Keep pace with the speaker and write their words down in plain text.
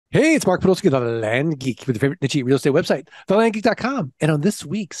Hey, it's Mark Podolsky, the Land Geek, with your favorite niche real estate website, thelandgeek.com. And on this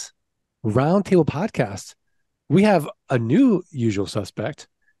week's Roundtable podcast, we have a new usual suspect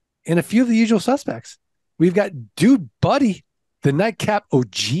and a few of the usual suspects. We've got Dude Buddy, the Nightcap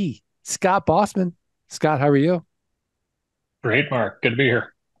OG, Scott Bossman. Scott, how are you? Great, Mark. Good to be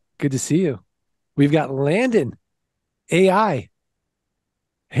here. Good to see you. We've got Landon AI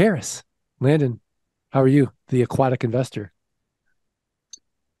Harris. Landon, how are you? The aquatic investor.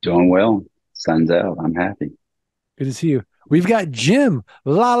 Doing well. Sun's out. I'm happy. Good to see you. We've got Jim.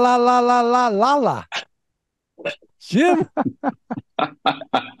 La la la la la la la. Jim. He's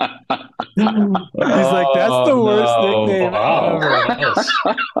like, that's the worst no. nickname Wow.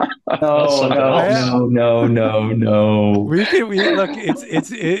 ever. No, no. We look.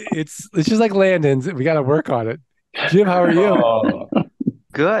 It's just like Landon's. We got to work on it. Jim, how are you? Oh,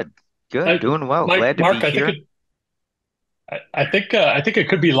 Good, I, doing well. Mike, Glad to Mark, be I think here. I think it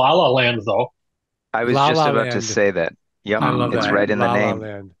could be La La Land though. I was La just La about to Land. say that. Yep, I love it's that. right in the La La name.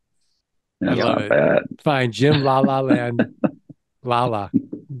 Land. I That's love not it. bad. Fine, Jim. La La Land. La La.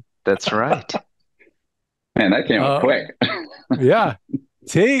 That's right. Man, that came up quick. Yeah.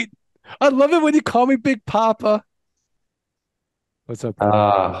 Tate. I love it when you call me Big Papa. What's up?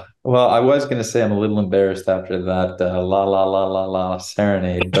 well, I was going to say I'm a little embarrassed after that la la la la la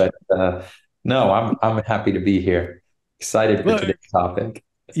serenade, but no, I'm happy to be here. Excited for Look, today's topic.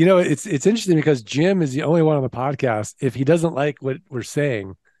 it's interesting because Jim is the only one on the podcast. If he doesn't like what we're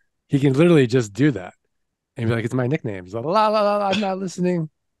saying, he can literally just do that and be like, "It's my nickname." He's like, "La la la, I'm not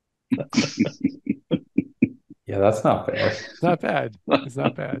listening." Yeah, that's not fair. It's not bad. It's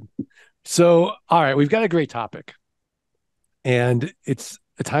not bad. So, all right, we've got a great topic, and it's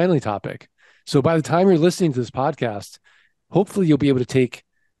a timely topic. So, by the time you're listening to this podcast, hopefully you'll be able to take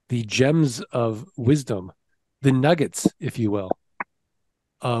the gems of wisdom, the nuggets, if you will,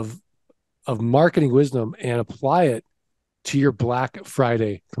 of marketing wisdom and apply it to your Black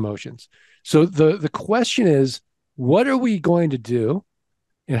Friday promotions. So the question is, what are we going to do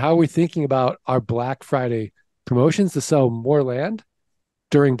and how are we thinking about our Black Friday promotions to sell more land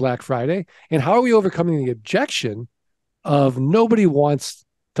during Black Friday? And how are we overcoming the objection of nobody wants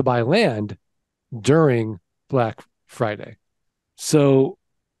to buy land during Black Friday? So,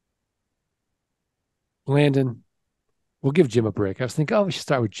 Landon, we'll give Jim a break. I was thinking, oh, we should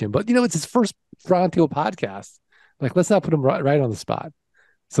start with Jim, but it's his first Frontier podcast. Like, let's not put him right on the spot.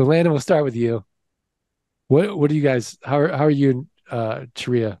 So, Landon, we'll start with you. What do you guys? How are you and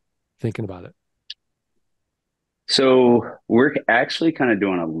Taria thinking about it? So we're actually kind of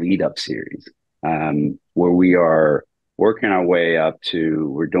doing a lead up series where we are working our way up to,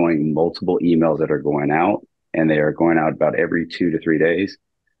 we're doing multiple emails that are going out, and they are going out about every 2 to 3 days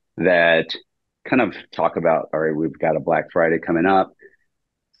that kind of talk about, all right, we've got a Black Friday coming up.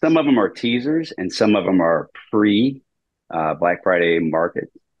 Some of them are teasers and some of them are pre Black Friday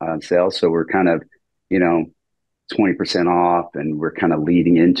market sales. So we're kind of, you know, 20% off, and we're kind of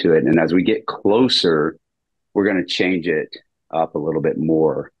leading into it. And as we get closer, we're going to change it up a little bit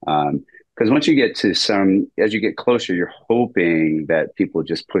more. Because once you get to as you get closer, you're hoping that people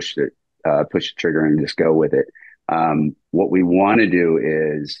just push the trigger and just go with it. What we want to do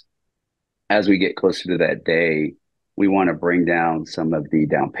is, as we get closer to that day, we want to bring down some of the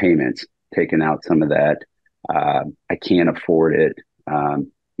down payments, taking out some of that. I can't afford it.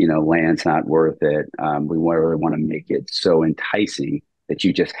 Land's not worth it. We really want to make it so enticing that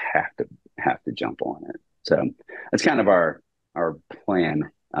you just have to jump on it. So that's kind of our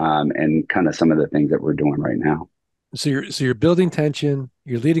plan, and kind of some of the things that we're doing right now. So you're building tension.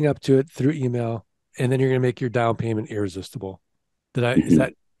 You're leading up to it through email, and then you're going to make your down payment irresistible.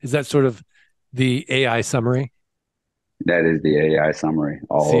 Is that sort of the AI summary? That is the AI summary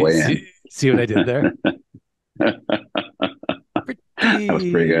all the way in. See what I did there? That was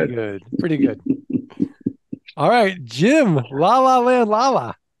pretty good. Pretty good. All right, Jim, La La Land,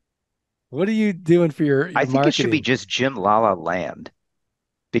 Lala. What are you doing for your I think marketing? it should be just Jim Lala Land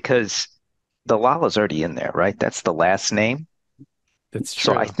because the Lala's already in there, right? That's the last name. That's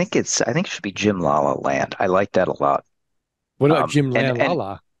true. So I think it should be Jim Lala Land. I like that a lot. What about Jim Land and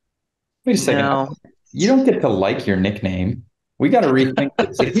Lala? Wait a second. No, You don't get to like your nickname. We got to rethink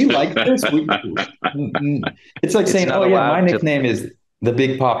this. If we like this, it's like saying, not "Oh yeah, my allowed to- nickname is the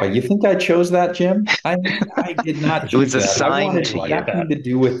Big Papa." You think I chose that, Jim? I did not It was choose that. I assigned wanted to you. nothing to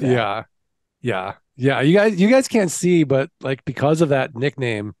do with that. Yeah. You guys can't see, but like because of that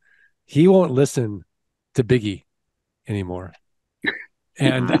nickname, he won't listen to Biggie anymore.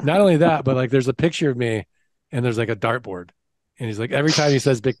 And not only that, but like there's a picture of me and there's like a dartboard. And he's like, every time he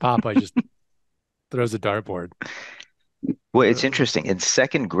says Big Papa, he just throws a dartboard. Well, it's interesting. In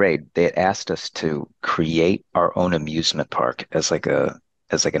second grade, they had asked us to create our own amusement park as like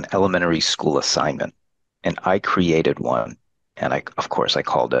an elementary school assignment. And I created one. And of course I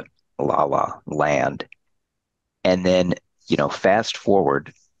called it Lala Land. And then, fast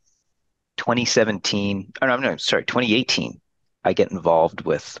forward 2017, oh, no, sorry, 2018, I get involved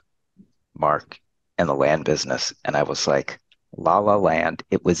with Mark and the land business. And I was like, La La Land,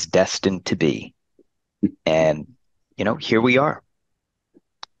 it was destined to be. And, here we are.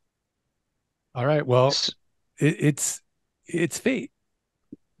 All right. Well, it's fate.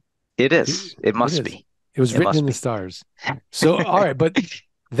 It is. It It must is. be. It was It written in must the be. stars. So, all right. But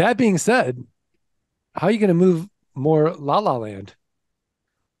that being said, how are you going to move more La La Land?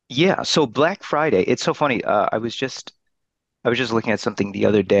 Yeah. So Black Friday, it's so funny. I was just looking at something the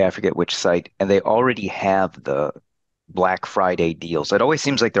other day. I forget which site, and they already have the Black Friday deals. It always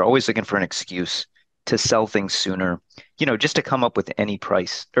seems like they're always looking for an excuse to sell things sooner, just to come up with any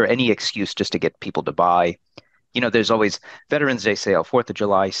price or any excuse just to get people to buy. There's always Veterans Day sale, Fourth of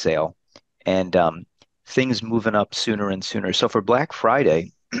July sale, and things moving up sooner and sooner. So for Black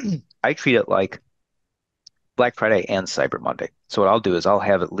Friday, I treat it like Black Friday and Cyber Monday. So what I'll do is I'll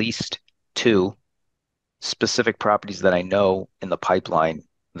have at least two specific properties that I know in the pipeline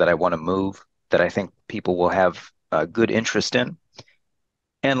that I want to move, that I think people will have good interest in.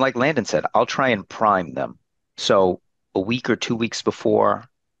 And like Landon said, I'll try and prime them. So a week or 2 weeks before,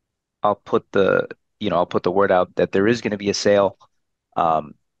 I'll put I'll put the word out that there is going to be a sale.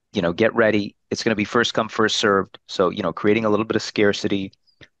 Get ready. It's going to be first come, first served. So, creating a little bit of scarcity,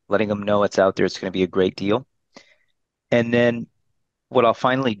 letting them know it's out there. It's going to be a great deal. And then what I'll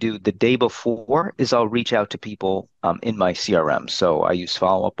finally do the day before is I'll reach out to people in my CRM. So I use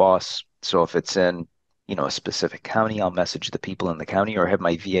Follow Up Boss. So if it's in, a specific county, I'll message the people in the county or have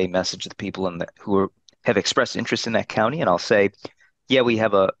my VA message the people have expressed interest in that county. And I'll say, yeah, we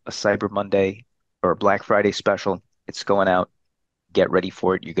have a Cyber Monday or a Black Friday special. It's going out. Get ready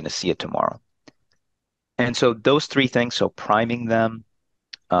for it. You're going to see it tomorrow. And so those three things, so priming them,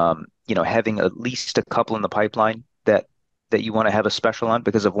 having at least a couple in the pipeline that you want to have a special on,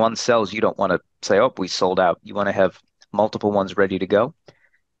 because if one sells, you don't want to say, oh, we sold out. You want to have multiple ones ready to go.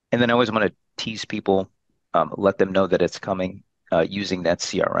 And then I always want to tease people, let them know that it's coming using that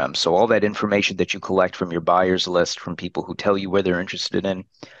CRM. So all that information that you collect from your buyers list, from people who tell you where they're interested in,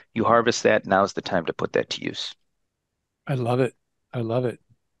 you harvest that. Now's the time to put that to use. I love it. I love it.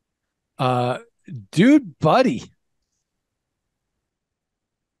 Uh, Dude, buddy,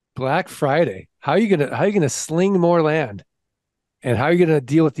 Black Friday. How are you gonna sling more land? And how are you gonna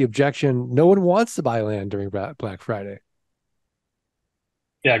deal with the objection? No one wants to buy land during Black Friday.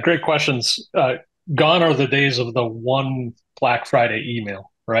 Yeah, great questions. Gone are the days of the one Black Friday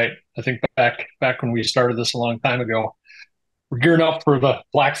email, right? I think back when we started this a long time ago, we're gearing up for the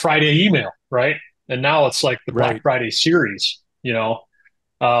Black Friday email, right? And now it's like the Black Right. Friday series.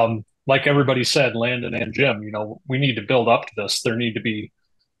 Like everybody said, Landon and Jim, we need to build up to this. There need to be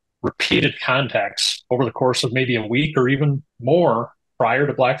repeated contacts over the course of maybe a week or even more prior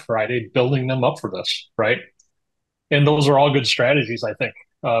to Black Friday, building them up for this, right? And those are all good strategies, I think.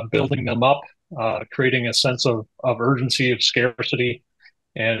 Building them up, creating a sense of urgency, of scarcity,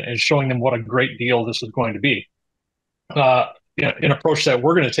 and showing them what a great deal this is going to be. Uh, an approach that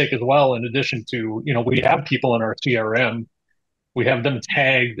we're going to take as well, in addition to, we have people in our CRM, we have them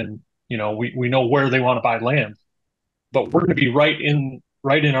tagged, and we know where they want to buy land, but we're going to be right in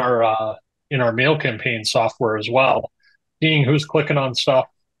our mail campaign software as well, seeing who's clicking on stuff,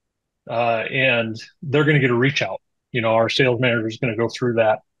 and they're going to get a reach out. Our sales manager is going to go through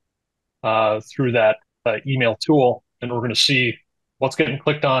that email tool, and we're going to see what's getting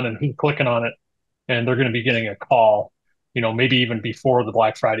clicked on and who's clicking on it, and they're going to be getting a call, maybe even before the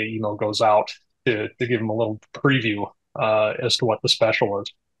Black Friday email goes out to give them a little preview as to what the special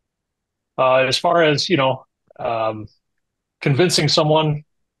is. As far as um, convincing someone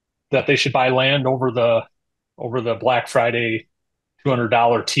that they should buy land over the Black Friday $200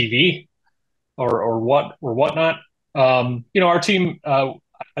 TV or whatnot. Our team,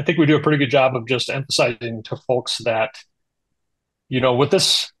 I think we do a pretty good job of just emphasizing to folks that with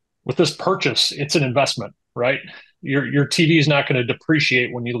this purchase, it's an investment, right? Your TV is not going to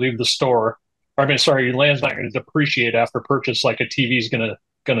depreciate when you leave the store. Or, I mean, sorry, your land's not going to depreciate after purchase like a TV is going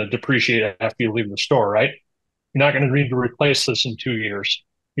to depreciate after you leave the store, right? You're not going to need to replace this in 2 years.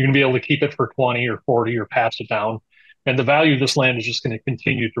 You're going to be able to keep it for 20 or 40 or pass it down. And the value of this land is just going to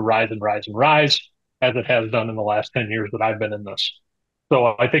continue to rise and rise and rise as it has done in the last 10 years that I've been in this.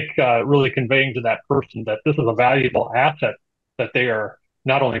 So I think really conveying to that person that this is a valuable asset that they are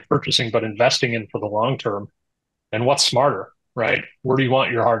not only purchasing, but investing in for the long term And what's smarter, right? Where do you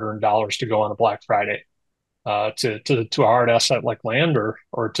want your hard-earned dollars to go on a Black Friday? To a hard asset like land,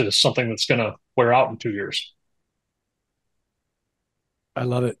 or to something that's going to wear out in 2 years? I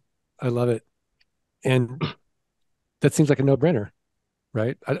love it. I love it. And that seems like a no-brainer,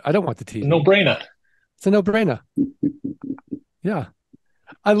 right? I don't want the No TV. brainer. It's a no-brainer. Yeah.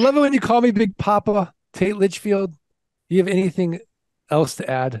 I love it when you call me Big Papa, Tate Litchfield. Do you have anything else to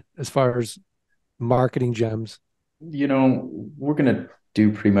add as far as marketing gems? We're going to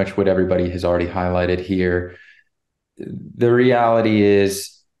do pretty much what everybody has already highlighted here. The reality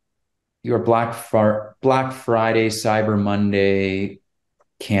is your Black Friday, Cyber Monday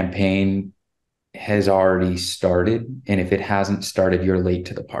campaign has already started. And if it hasn't started, you're late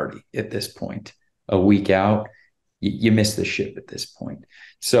to the party at this point. A week out, you miss the ship at this point.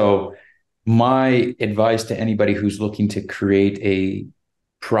 So my advice to anybody who's looking to create a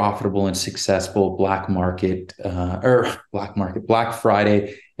profitable and successful Black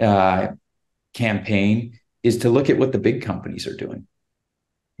Friday campaign is to look at what the big companies are doing.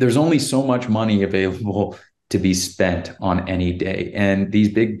 There's only so much money available to be spent on any day. And these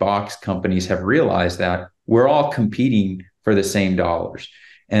big box companies have realized that we're all competing for the same dollars.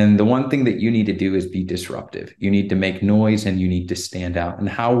 And the one thing that you need to do is be disruptive. You need to make noise and you need to stand out. And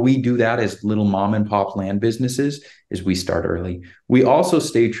how we do that as little mom and pop land businesses is we start early. We also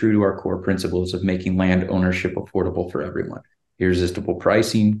stay true to our core principles of making land ownership affordable for everyone. Irresistible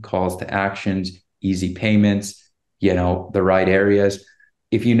pricing, calls to actions, easy payments, the right areas.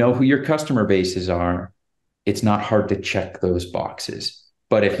 If you know who your customer bases are, it's not hard to check those boxes.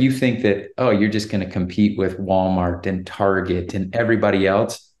 But if you think that, you're just going to compete with Walmart and Target and everybody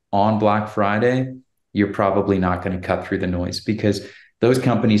else on Black Friday, you're probably not going to cut through the noise, because those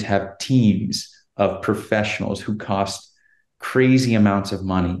companies have teams of professionals who cost crazy amounts of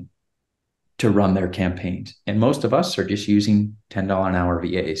money to run their campaigns. And most of us are just using $10 an hour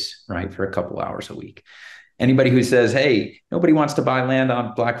VAs, right, for a couple hours a week. Anybody who says, hey, nobody wants to buy land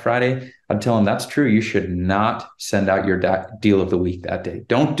on Black Friday, I'd tell them that's true. You should not send out your deal of the week that day.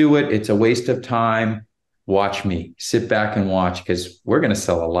 Don't do it. It's a waste of time. Watch me. Sit back and watch, because we're going to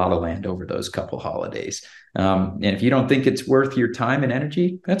sell a lot of land over those couple holidays. And if you don't think it's worth your time and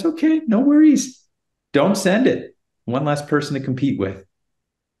energy, that's okay. No worries. Don't send it. One less person to compete with.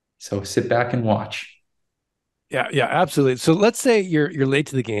 So sit back and watch. Yeah, absolutely. So let's say you're late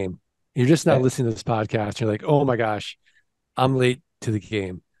to the game. You're just not listening to this podcast. You're like, oh my gosh, I'm late to the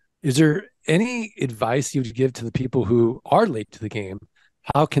game. Is there any advice you would give to the people who are late to the game?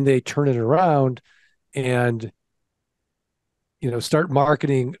 How can they turn it around and, start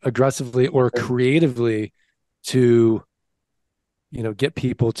marketing aggressively or creatively to, get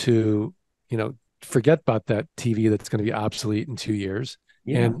people to, forget about that TV that's going to be obsolete in 2 years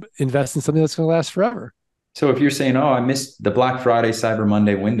and invest in something that's going to last forever? So if you're saying, I missed the Black Friday, Cyber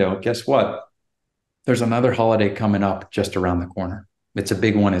Monday window, guess what? There's another holiday coming up just around the corner. It's a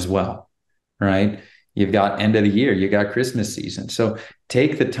big one as well, right? You've got end of the year, you got Christmas season. So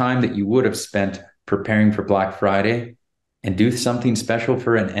take the time that you would have spent preparing for Black Friday and do something special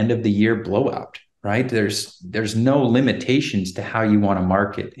for an end of the year blowout, right? There's no limitations to how you want to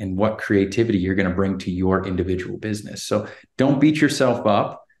market and what creativity you're going to bring to your individual business. So don't beat yourself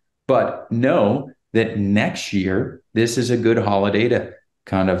up, but know that next year, this is a good holiday to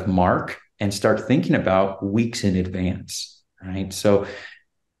kind of mark and start thinking about weeks in advance, right? So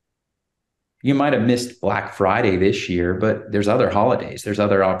you might have missed Black Friday this year, but there's other holidays, there's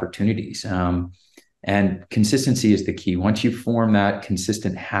other opportunities. And consistency is the key. Once you form that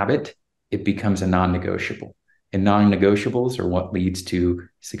consistent habit, it becomes a non-negotiable. And non-negotiables are what leads to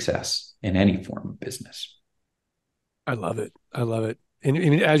success in any form of business. I love it. I love it. And I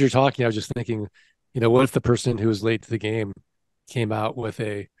mean, as you're talking, I was just thinking, what if the person who was late to the game came out with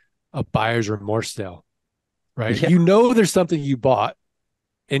a buyer's remorse sale, right? Yeah. There's something you bought,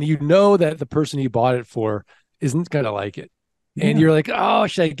 and that the person you bought it for isn't going to like it. Yeah. And you're like, oh,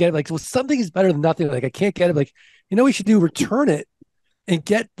 should I get it? Like, well, something is better than nothing. Like, I can't get it. Like, we should do return it and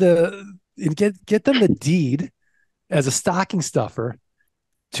get them the deed as a stocking stuffer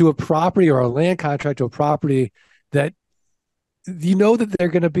to a property or a land contract to a property that that they're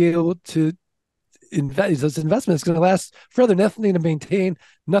going to be able to invest. This investment is going to last forever. Nothing to maintain,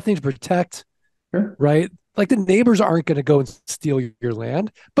 nothing to protect, Sure. Right? Like the neighbors aren't going to go and steal your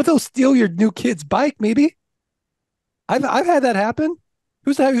land, but they'll steal your new kid's bike. Maybe I've had that happen.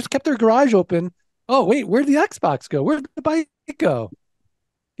 Who's kept their garage open? Oh wait, where'd the Xbox go? Where'd the bike go?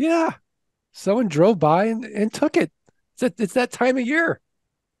 Yeah, someone drove by and took it. It's that time of year.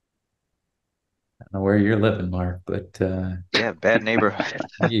 know where you're living, Mark, but Yeah, bad neighborhood.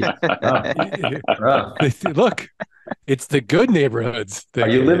 rough, rough. Look, it's the good neighborhoods Are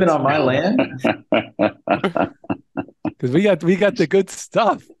that you get living hit on my land? because we got the good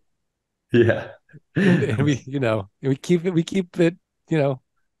stuff, Yeah. and we keep it,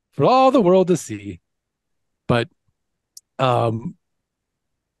 for all the world to see. But um,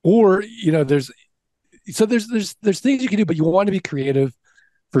 or there's things you can do, but you want to be creative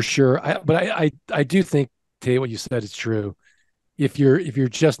for sure. But I do think, Tate, what you said is true. If you're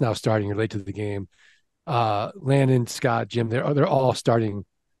just now starting, you're late to the game. Landon, Scott, Jim, they're all starting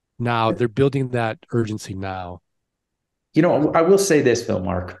now. They're building that urgency now. I will say this though,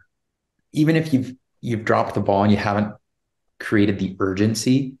 Mark. Even if you've dropped the ball and you haven't created the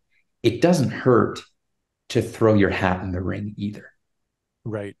urgency, it doesn't hurt to throw your hat in the ring either.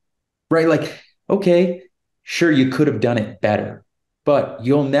 Right. Right? Like, okay, sure, you could have done it better, but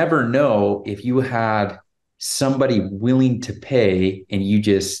you'll never know if you had somebody willing to pay and you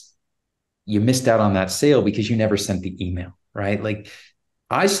missed out on that sale because you never sent the email, right? Like,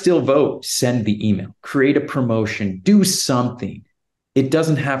 I still vote send the email, create a promotion, do something. It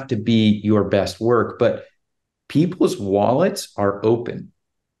doesn't have to be your best work, but people's wallets are open.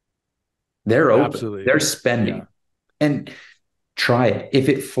 They're open. Absolutely. They're spending. Yeah. And try it. If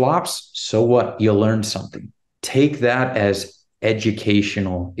it flops, so what? You'll learn something. Take that as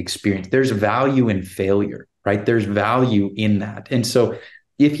educational experience. There's value in failure, right? There's value in that. And so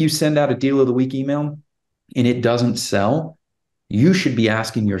if you send out a deal of the week email and it doesn't sell, you should be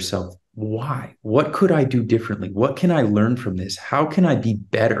asking yourself, why? What could I do differently? What can I learn from this? How can I be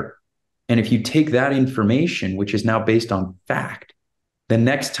better? And if you take that information, which is now based on fact, the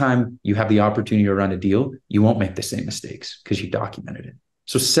next time you have the opportunity to run a deal, you won't make the same mistakes because you documented it.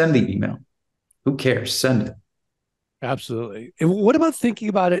 So send the email. Who cares? Send it. Absolutely. And what about thinking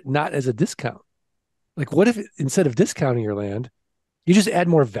about it not as a discount? Like, what if instead of discounting your land, you just add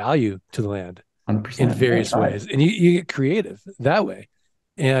more value to the land 100%. in various ways, and you get creative that way,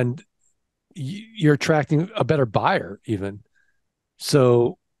 and you're attracting a better buyer even.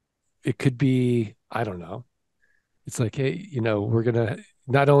 So it could be, I don't know. It's like, hey, we're gonna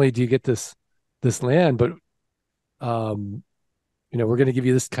not only do you get this land, but we're gonna give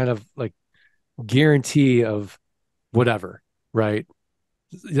you this kind of like guarantee of whatever, right?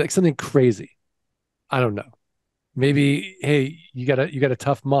 Like something crazy. I don't know. Maybe, hey, you got a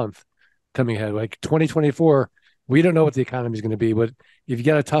tough month coming ahead, like 2024. We don't know what the economy is going to be, but if you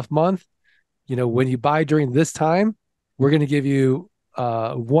got a tough month, when you buy during this time, we're going to give you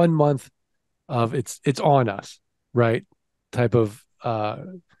 1 month of it's on us, right? Type of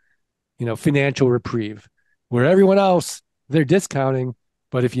financial reprieve, where everyone else they're discounting,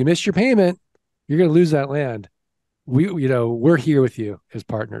 but if you miss your payment, you're going to lose that land. We're here with you as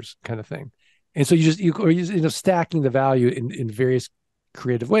partners, kind of thing. And so you're stacking the value in various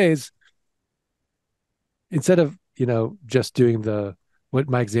creative ways instead of just doing what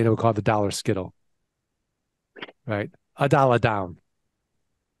Mike Zano would call the dollar skittle, right? A dollar down,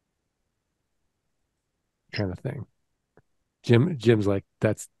 kind of thing. Jim's like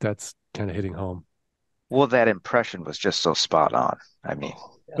that's kind of hitting home. Well, that impression was just so spot on. I mean,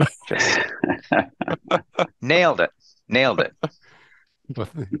 just nailed it. Nailed it.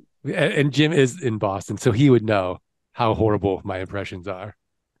 And Jim is in Boston, so he would know how horrible my impressions are.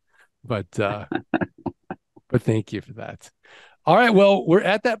 But thank you for that. All right, well, we're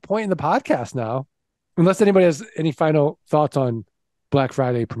at that point in the podcast now. Unless anybody has any final thoughts on Black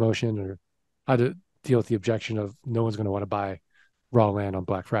Friday promotion or how to deal with the objection of no one's going to want to buy raw land on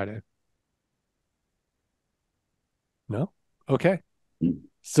Black Friday. No? Okay.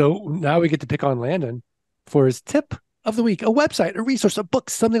 So now we get to pick on Landon for his tip of the week, a website, a resource, a book,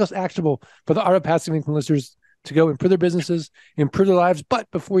 something else actionable for the art of passive income listeners to go improve their businesses, improve their lives.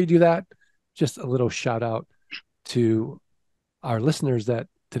 But before you do that, just a little shout out to our listeners that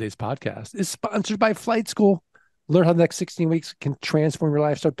today's podcast is sponsored by Flight School. Learn how the next 16 weeks can transform your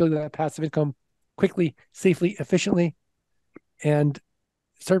life, start building that passive income quickly, safely, efficiently, and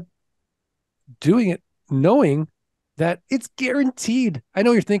start doing it knowing that it's guaranteed. I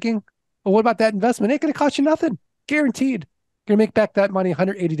know you're thinking, well, what about that investment? It ain't going to cost you nothing. Guaranteed. You're going to make back that money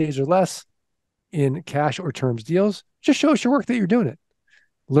 180 days or less in cash or terms deals. Just show us your work that you're doing it.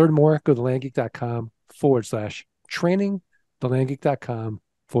 Learn more. Go to landgeek.com/training.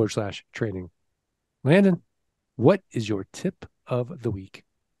 thelandgeek.com/training. Landon, what is your tip of the week?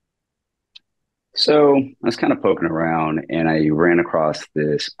 So I was kind of poking around and I ran across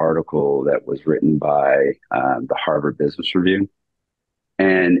this article that was written by the Harvard Business Review.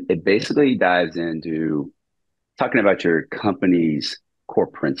 And it basically dives into talking about your company's core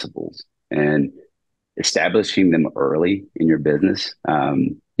principles. And establishing them early in your business.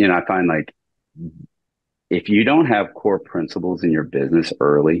 I find like if you don't have core principles in your business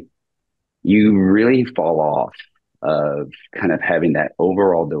early, you really fall off of kind of having that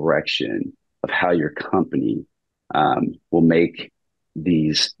overall direction of how your company will make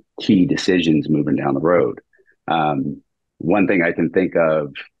these key decisions moving down the road. One thing I can think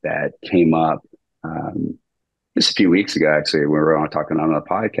of that came up just a few weeks ago, actually, when we were talking on a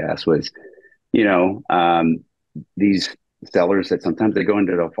podcast was, you know, these sellers that sometimes they go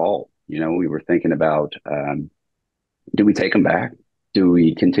into default. We were thinking about, do we take them back? Do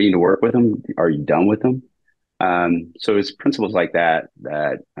we continue to work with them? Are you done with them? So it's principles like that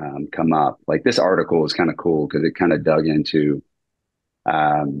that come up. Like this article is kind of cool because it kind of dug into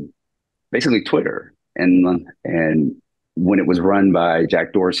basically Twitter and when it was run by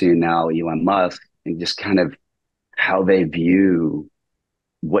Jack Dorsey and now Elon Musk, and just kind of how they view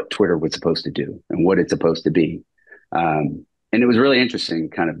what Twitter was supposed to do and what it's supposed to be. And it was really interesting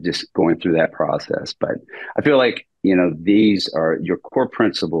kind of just going through that process. But I feel like, these are your core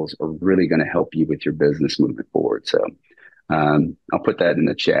principles are really going to help you with your business moving forward. So I'll put that in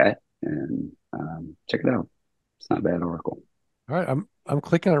the chat and check it out. It's not a bad article. All right. I'm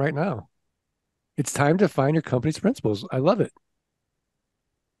clicking on it right now. It's time to find your company's principles. I love it.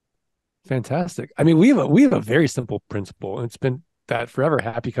 Fantastic. I mean, we have a very simple principle, and it's been that forever: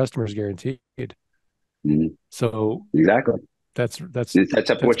 happy customers guaranteed. Mm-hmm. So exactly. That's it sets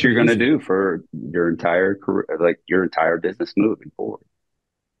up what you're going to do for your entire career, like your entire business moving forward.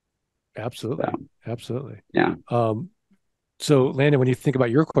 Absolutely. So, absolutely. Yeah. So Landon, when you think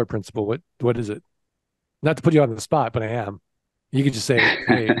about your core principle, what is it? Not to put you on the spot, but I am. You could just say,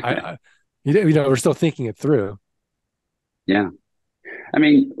 hey, we're still thinking it through. Yeah. I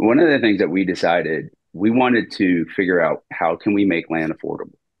mean, one of the things that we decided, we wanted to figure out how can we make land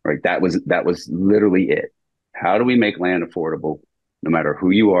affordable, right? That was literally it. How do we make land affordable? No matter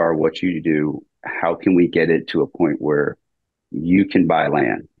who you are, what you do, how can we get it to a point where you can buy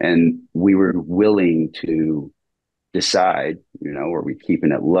land? And we were willing to decide, are we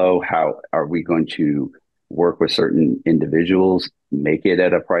keeping it low? How are we going to work with certain individuals, make it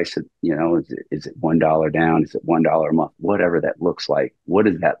at a price that, is it $1 down? Is it $1 a month? Whatever that looks like. What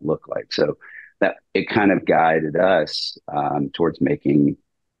does that look like? So that it kind of guided us towards making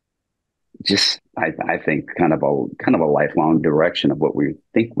just, I think, kind of a lifelong direction of what we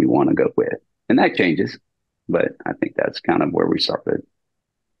think we want to go with. And that changes, but I think that's kind of where we started.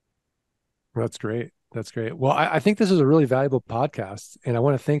 That's great. That's great. Well, I think this is a really valuable podcast, and I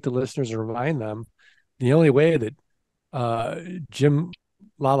want to thank the listeners and remind them the only way that Jim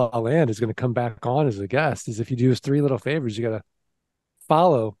Lala Land is going to come back on as a guest is if you do us 3 little favors. You got to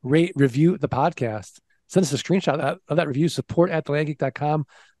follow, rate, review the podcast. Send us a screenshot of that review, support@thelandgeek.com.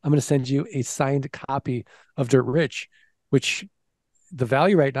 I'm going to send you a signed copy of Dirt Rich, which the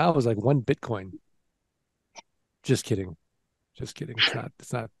value right now is like 1 Bitcoin. Just kidding. Just kidding.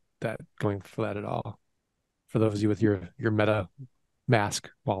 It's not that going for that at all. For those of you with your Meta Mask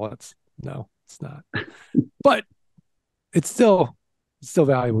wallets. No, it's not. But it's still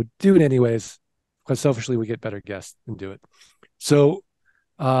valuable. Do it anyways, because selfishly we get better guests and do it. So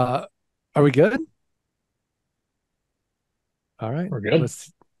are we good? All right. We're good.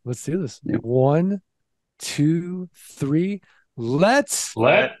 Let's do this. Yeah. 1, 2, 3. Let's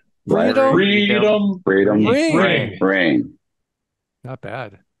let freedom ring. Not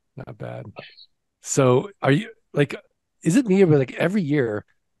bad. So are you like, is it me or like every year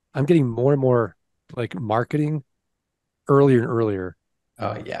I'm getting more and more like marketing earlier and earlier?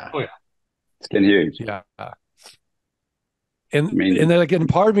 Oh yeah. It's getting huge. Yeah. And then like, and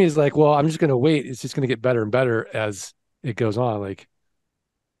part of me is like, well, I'm just going to wait. It's just going to get better and better as it goes on. Like,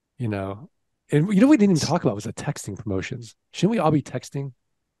 and we didn't even talk about was the texting promotions. Shouldn't we all be texting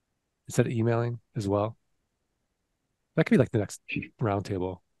instead of emailing as well? That could be like the next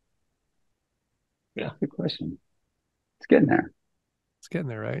roundtable. Yeah, good question. It's getting there. It's getting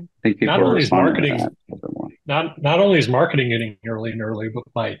there, right? I think people not only is marketing not only is marketing getting early and early, but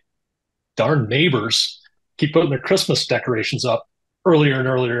my darn neighbors keep putting their Christmas decorations up earlier and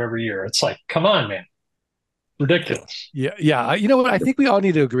earlier every year. It's like, come on, man. Ridiculous. Yeah. You know what? I think we all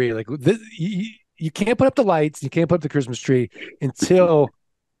need to agree. Like this, you can't put up the lights, you can't put up the Christmas tree until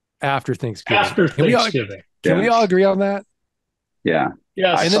after Thanksgiving. Can we all agree on that? Yeah.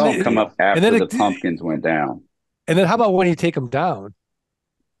 Yeah. I saw them come up after the pumpkins went down. And then how about when you take them down?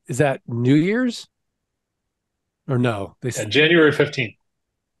 Is that New Year's? Or no? January 15th.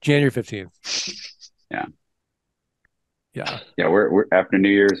 January 15th. Yeah. Yeah. Yeah. We're after New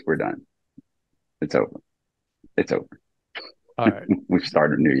Year's, we're done. It's over. All right. We've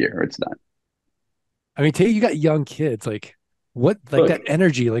started a new year. It's done. I mean, Tate, you got young kids. Like what, like Look, that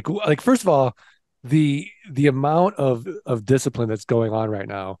energy, like first of all, the amount of discipline that's going on right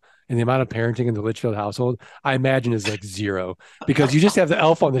now and the amount of parenting in the Litchfield household, I imagine is like zero because you just have the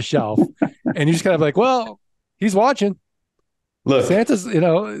elf on the shelf and you just kind of like, well, he's watching. look,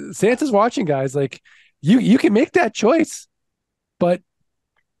 Santa's watching, guys. Like you can make that choice, but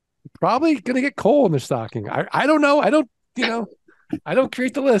probably gonna get coal in the stocking. I don't know. I don't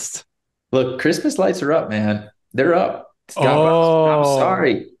create the list. look, Christmas lights are up, man. They're up. I'm Oh,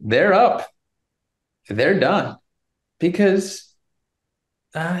 sorry. They're up. They're done because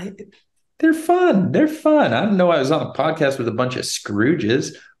they're fun. They're fun. I don't know. I was on a podcast with a bunch of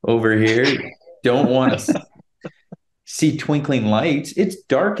Scrooges over here. Don't want to see twinkling lights. It's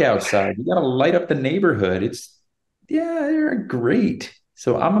dark outside. You got to light up the neighborhood. They're great.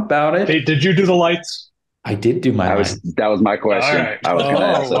 So I'm about it. Hey, did you do the lights? I did do my lights. That was my question. All right. I was going to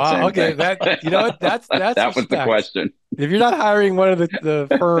ask that same Okay. thing. That, you know what? That's that was the respect. question. If you're not hiring one of the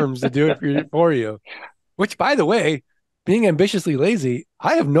firms to do it for you, which by the way, being ambitiously lazy,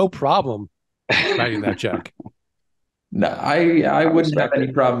 I have no problem writing that check. No, I wouldn't have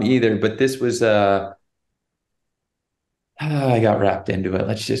any problem either, but this was I got wrapped into it.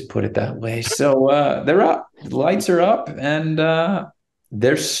 Let's just put it that way. So they're up. The lights are up and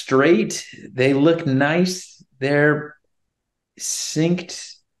they're straight. They look nice. They're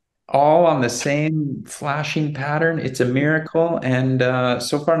synced all on the same flashing pattern. It's a miracle. And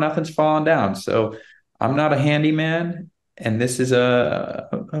so far, nothing's fallen down. So I'm not a handyman. And this is a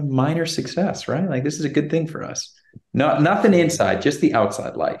minor success, right? Like this is a good thing for us. Nothing inside, just the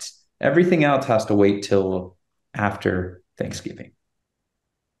outside lights. Everything else has to wait till after Thanksgiving.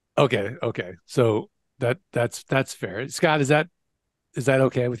 Okay. So that's fair. Scott, is that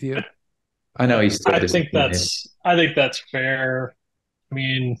okay with you? I know he's still I think that's fair. I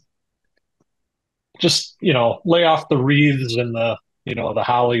mean, just lay off the wreaths and the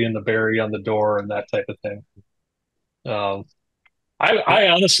holly and the berry on the door and that type of thing. I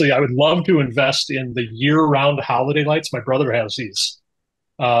honestly, I would love to invest in the year-round holiday lights. My brother has these.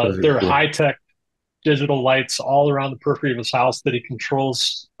 They're cool. high-tech digital lights all around the periphery of his house that he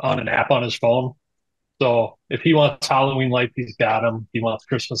controls on an app on his phone. So if he wants Halloween lights, he's got them. If he wants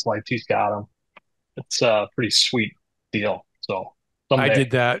Christmas lights, he's got them. It's a pretty sweet deal. So someday.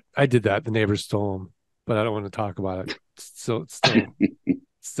 I did that. The neighbors stole them, but I don't want to talk about it. So it's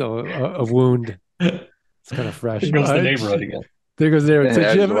still a wound. It's kind of fresh. There goes the neighborhood again. There goes the neighborhood.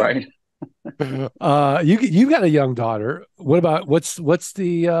 So Jim, right. you've got a young daughter. What about what's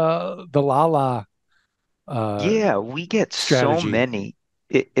the Lala? Yeah, we get strategy. so many.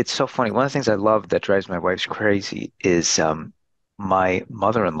 It's so funny. One of the things I love that drives my wife crazy is my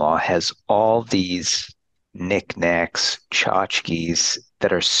mother-in-law has all these knickknacks, tchotchkes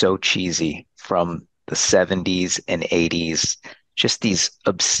that are so cheesy from the 70s and 80s. Just these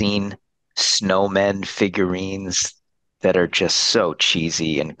obscene snowmen figurines that are just so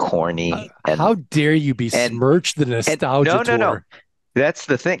cheesy and corny. How dare you besmirch the nostalgia tour? No. That's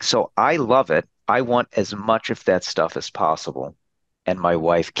the thing. So I love it. I want as much of that stuff as possible. And my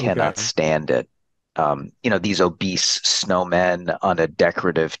wife cannot stand it. These obese snowmen on a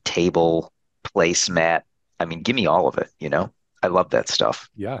decorative table placemat. I mean, give me all of it, I love that stuff.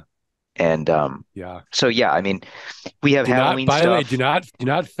 Yeah. And yeah. So yeah, I mean, we have Halloween stuff. By the way, do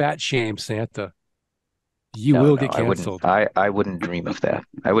not fat shame Santa. You will get canceled. I wouldn't dream of that.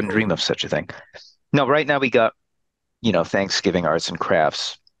 I wouldn't dream of such a thing. No, right now we got, Thanksgiving arts and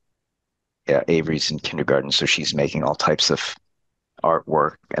crafts. Yeah, Avery's in kindergarten, so she's making all types of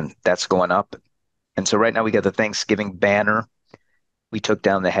artwork, and that's going up. And so right now we got the Thanksgiving banner. We took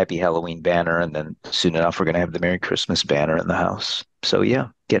down the Happy Halloween banner, and then soon enough we're going to have the Merry Christmas banner in the house. So yeah,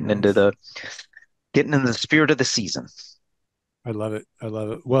 getting into the spirit of the season. I love it.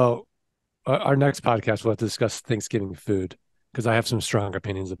 Well, our next podcast we'll have to discuss Thanksgiving food because I have some strong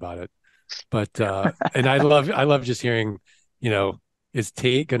opinions about it. But and I love just hearing, is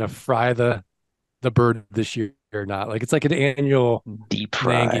Tate gonna fry the bird this year or not? Like it's like an annual deep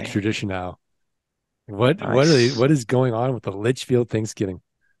fry Geeks tradition now. What nice. what is going on with the Litchfield Thanksgiving?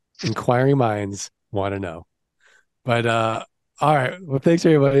 Inquiring minds want to know. But all right. Well, thanks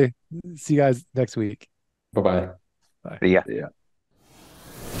everybody. See you guys next week. Bye-bye. Bye. Yeah.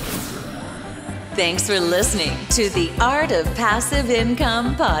 Thanks for listening to the Art of Passive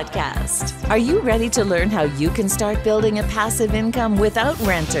Income podcast. Are you ready to learn how you can start building a passive income without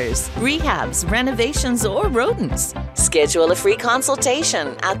renters, rehabs, renovations, or rodents? Schedule a free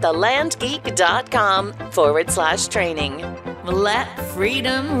consultation at thelandgeek.com/training. Let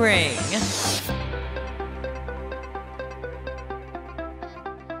freedom ring.